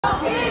No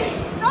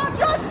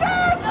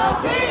justice! No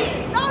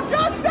peace! No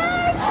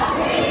justice! No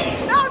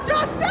peace! No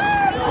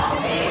justice! No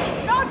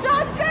peace! No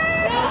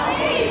justice! No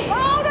peace!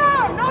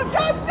 Order! No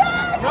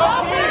justice!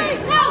 No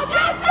peace! No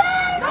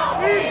justice! No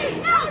peace!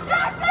 No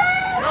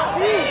justice! No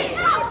peace!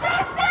 No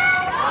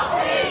justice! No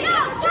peace!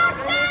 No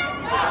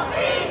justice! No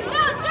peace!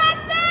 No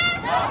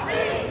justice! No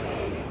peace!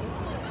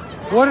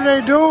 What are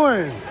they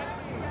doing?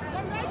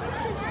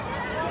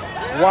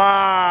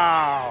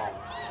 Wow.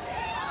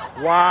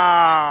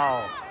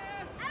 Wow.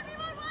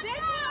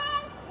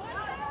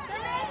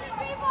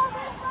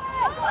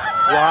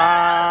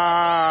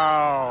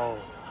 Wow.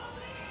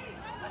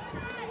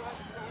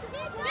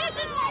 This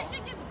is why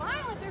shit gets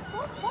violent. They're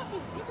so fucking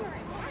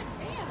ignorant. God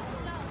damn.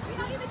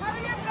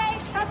 Cover your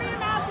face, cover your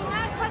mouth, do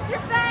not touch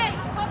your face.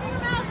 Cover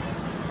your mouth.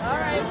 All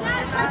right.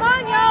 Come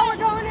on, y'all, we're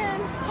going in.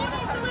 Who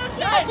needs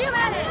solution? You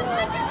at it.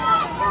 Put your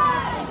mask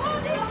on. Who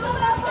needs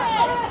solution?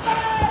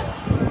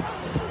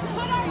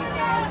 Put on your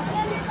mask.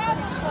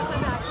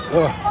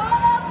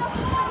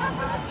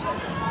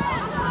 What's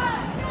up,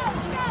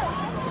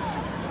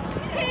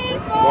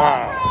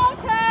 Wow.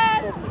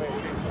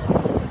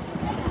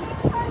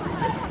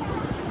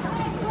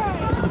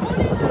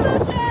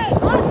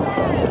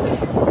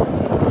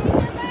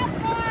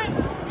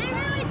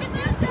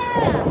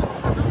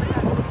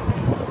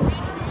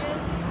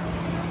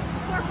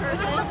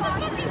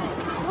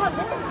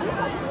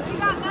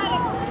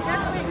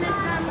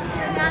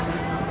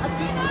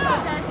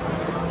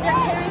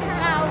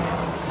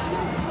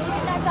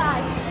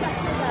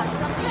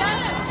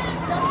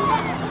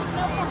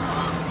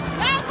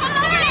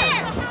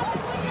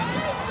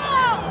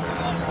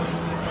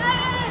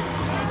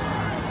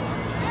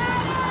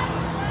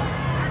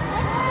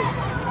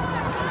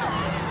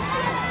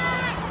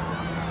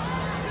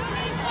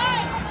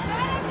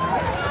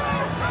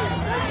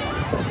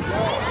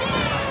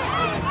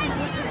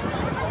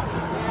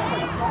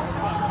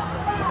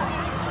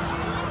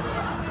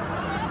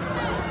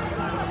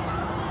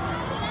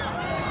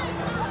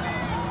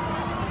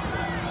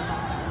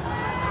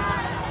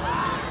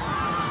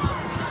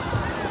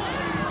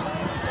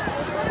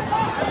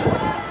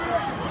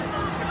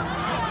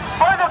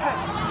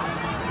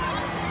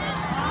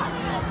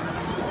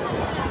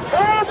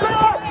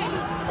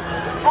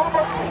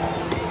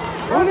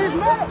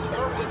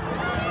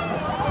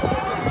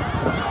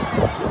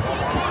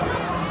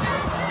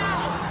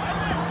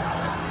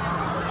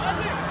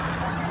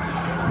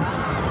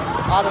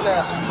 Out of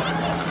there.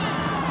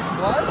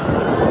 What?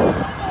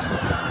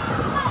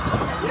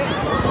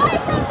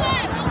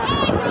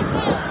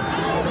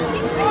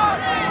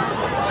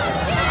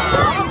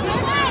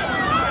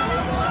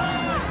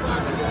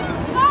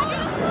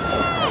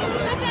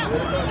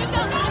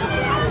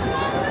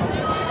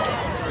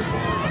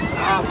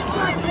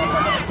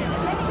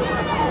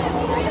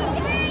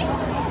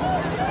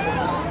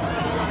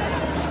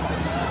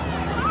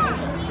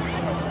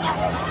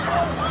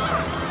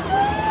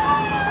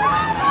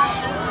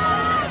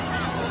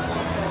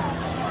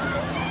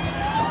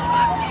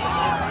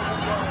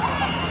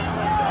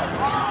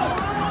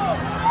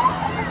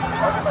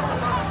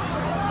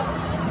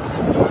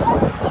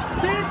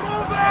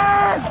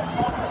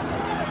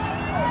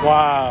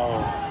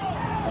 Wow.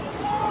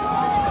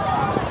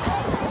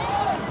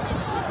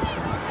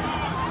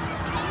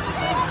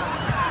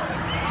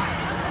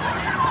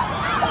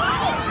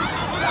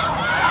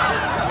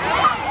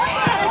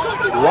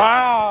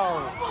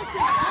 Wow.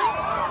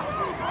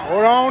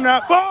 Hold on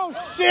now.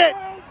 Oh, shit.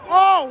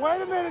 Oh,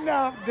 wait a minute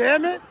now.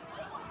 Damn it.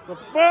 The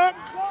fuck?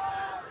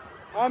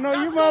 I know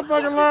you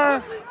motherfucking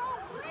learn.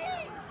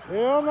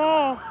 Hell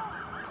no.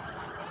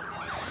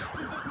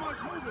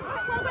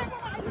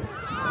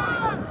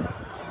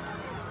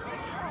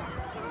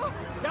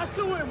 That's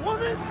doing,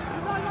 woman.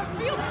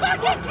 You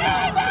fucking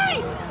kidding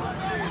me?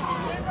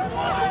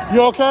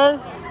 You okay?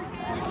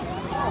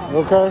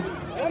 Okay.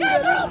 You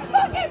guys are all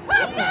fucking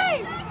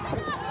pussies!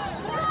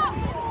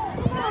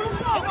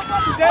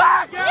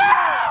 Fuck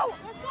you!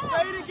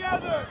 Stay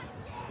together.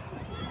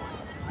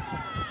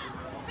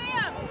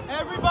 Sam!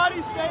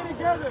 Everybody stay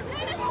together.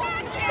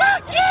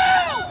 Fuck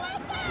you!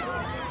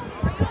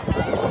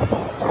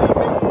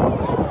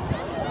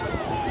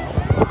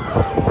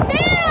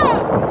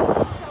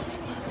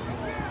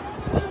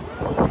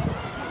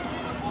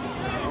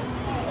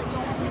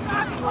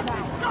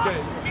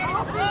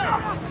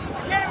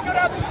 Can't go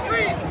down the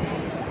street.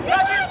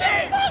 Grab your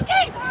thing.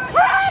 Fucking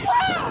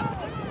problem!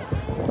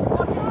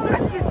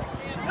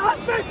 Not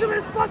face him in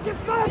his fucking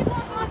face.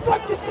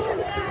 Fucking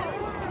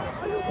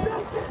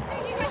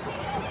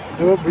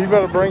Dude, you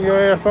better bring your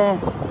ass on.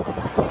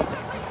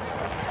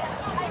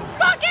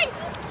 Fucking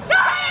shut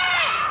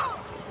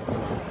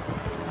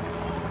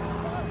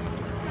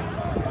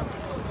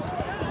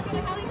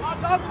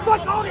up!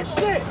 fuck all this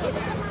shit.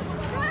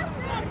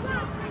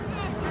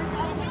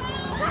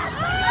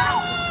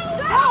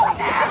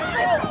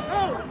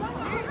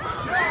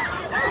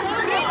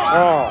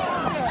 Oh.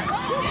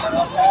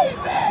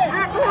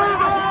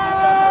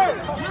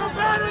 We're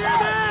better than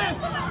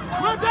this!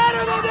 We're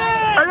better than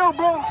this! Hey, yo,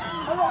 bro.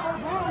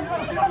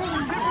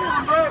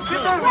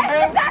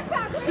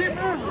 Get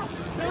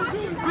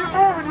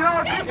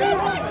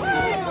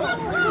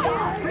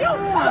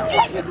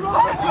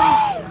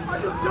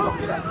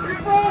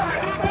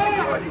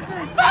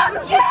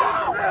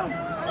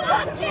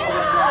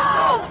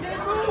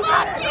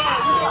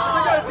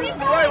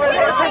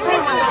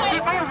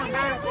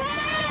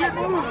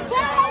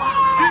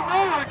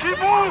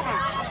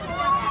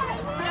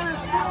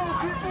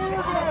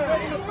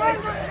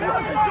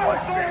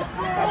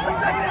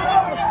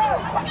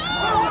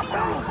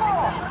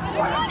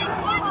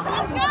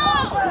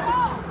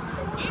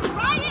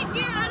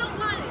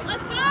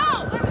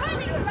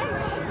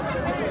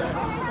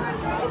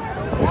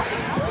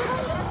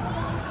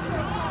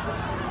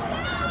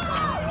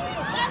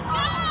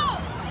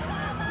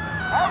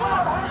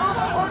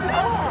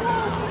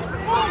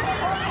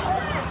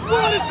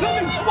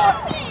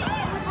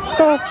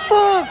The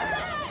fuck?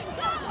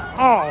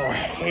 Oh,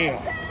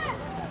 hell.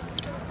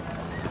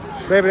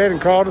 Baby, they didn't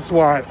call the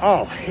SWAT.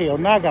 Oh, hell,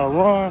 now I gotta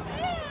run.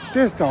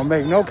 This don't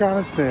make no kind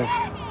of sense.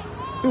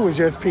 It was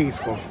just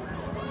peaceful.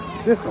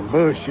 This some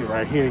bullshit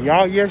right here.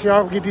 Y'all, yes,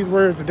 y'all get these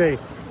words today.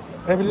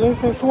 Baby, did they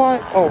say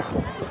SWAT? Oh.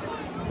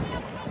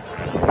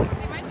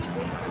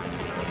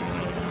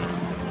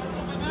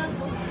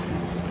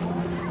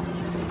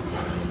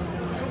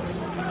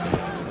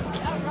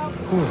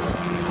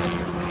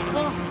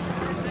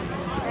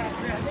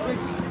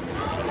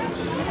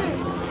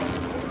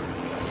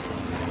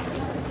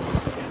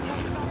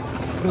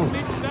 It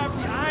makes it bad for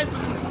the eyes, but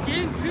the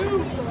skin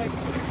too. Like,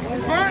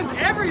 it burns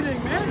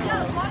everything, man.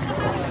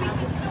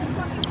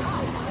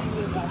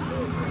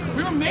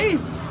 We were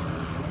amazed.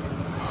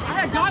 I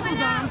had goggles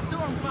on, I'm still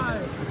on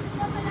fire.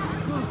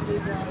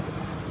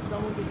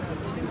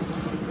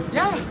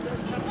 Yeah.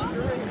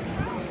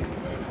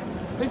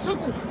 They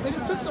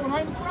just took someone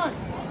right in the front.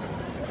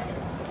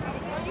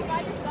 Are you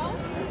by yourself?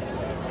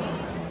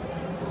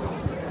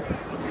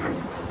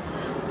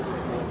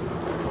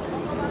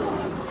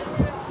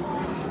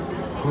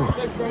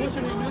 Thanks, bro. What's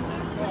your name, man?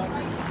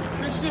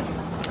 Christian.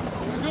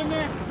 You good,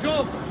 man?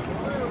 Joel.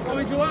 I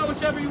mean, Joel,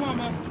 whichever you want,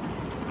 man.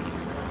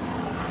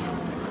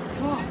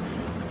 Oh.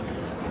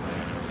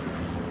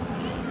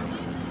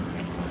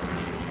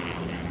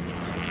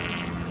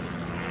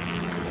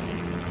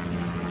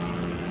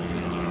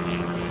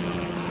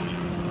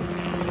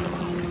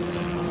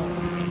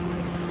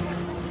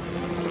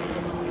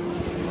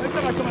 Next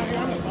time I come out here,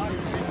 I'm gonna body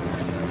scan.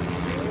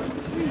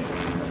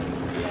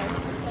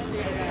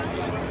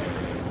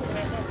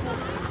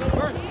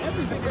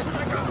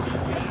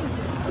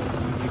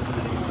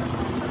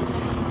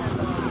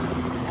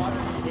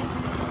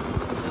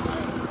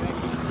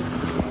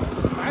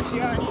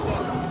 Actually, I need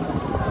that.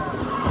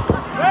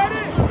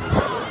 Ready?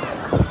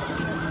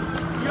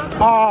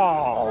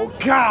 Oh,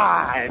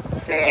 God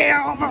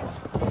damn.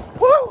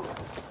 Woo!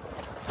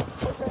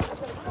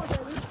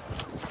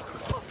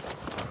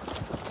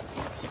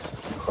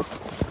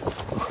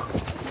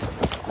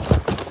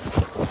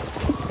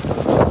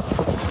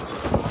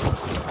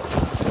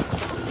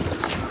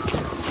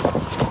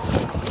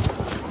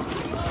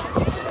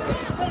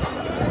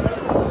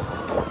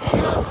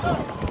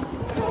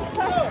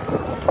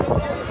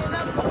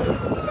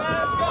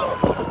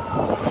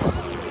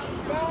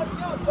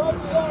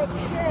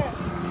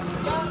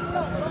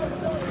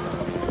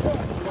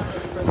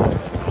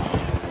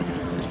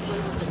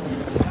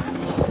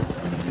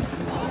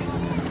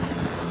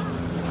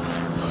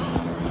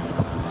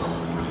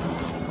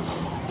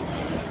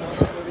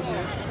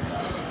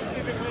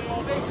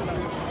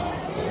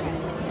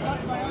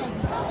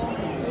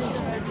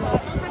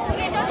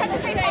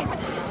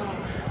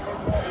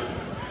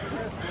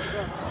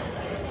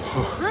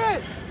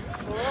 Chris!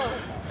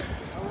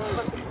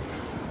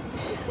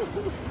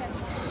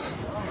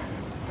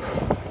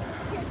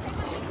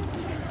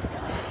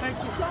 Thank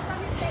you. Go from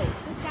your face.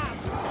 Good job.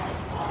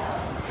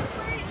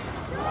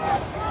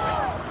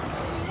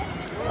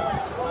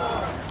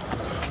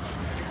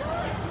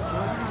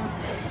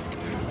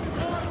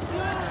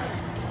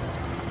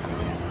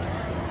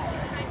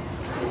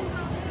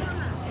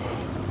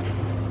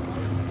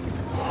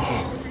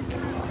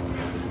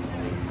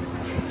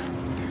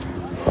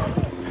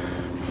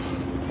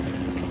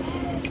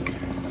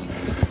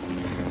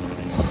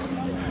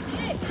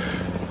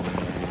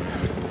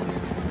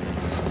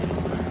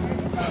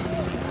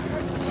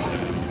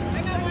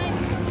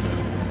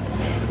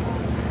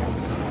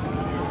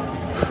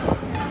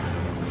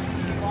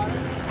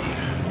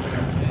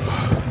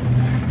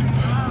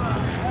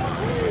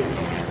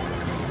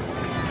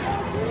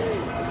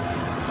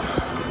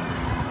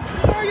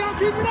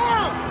 Keep it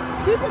up!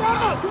 Keep it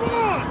up! Come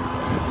on!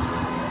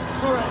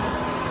 All right.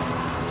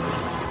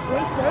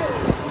 Where's that?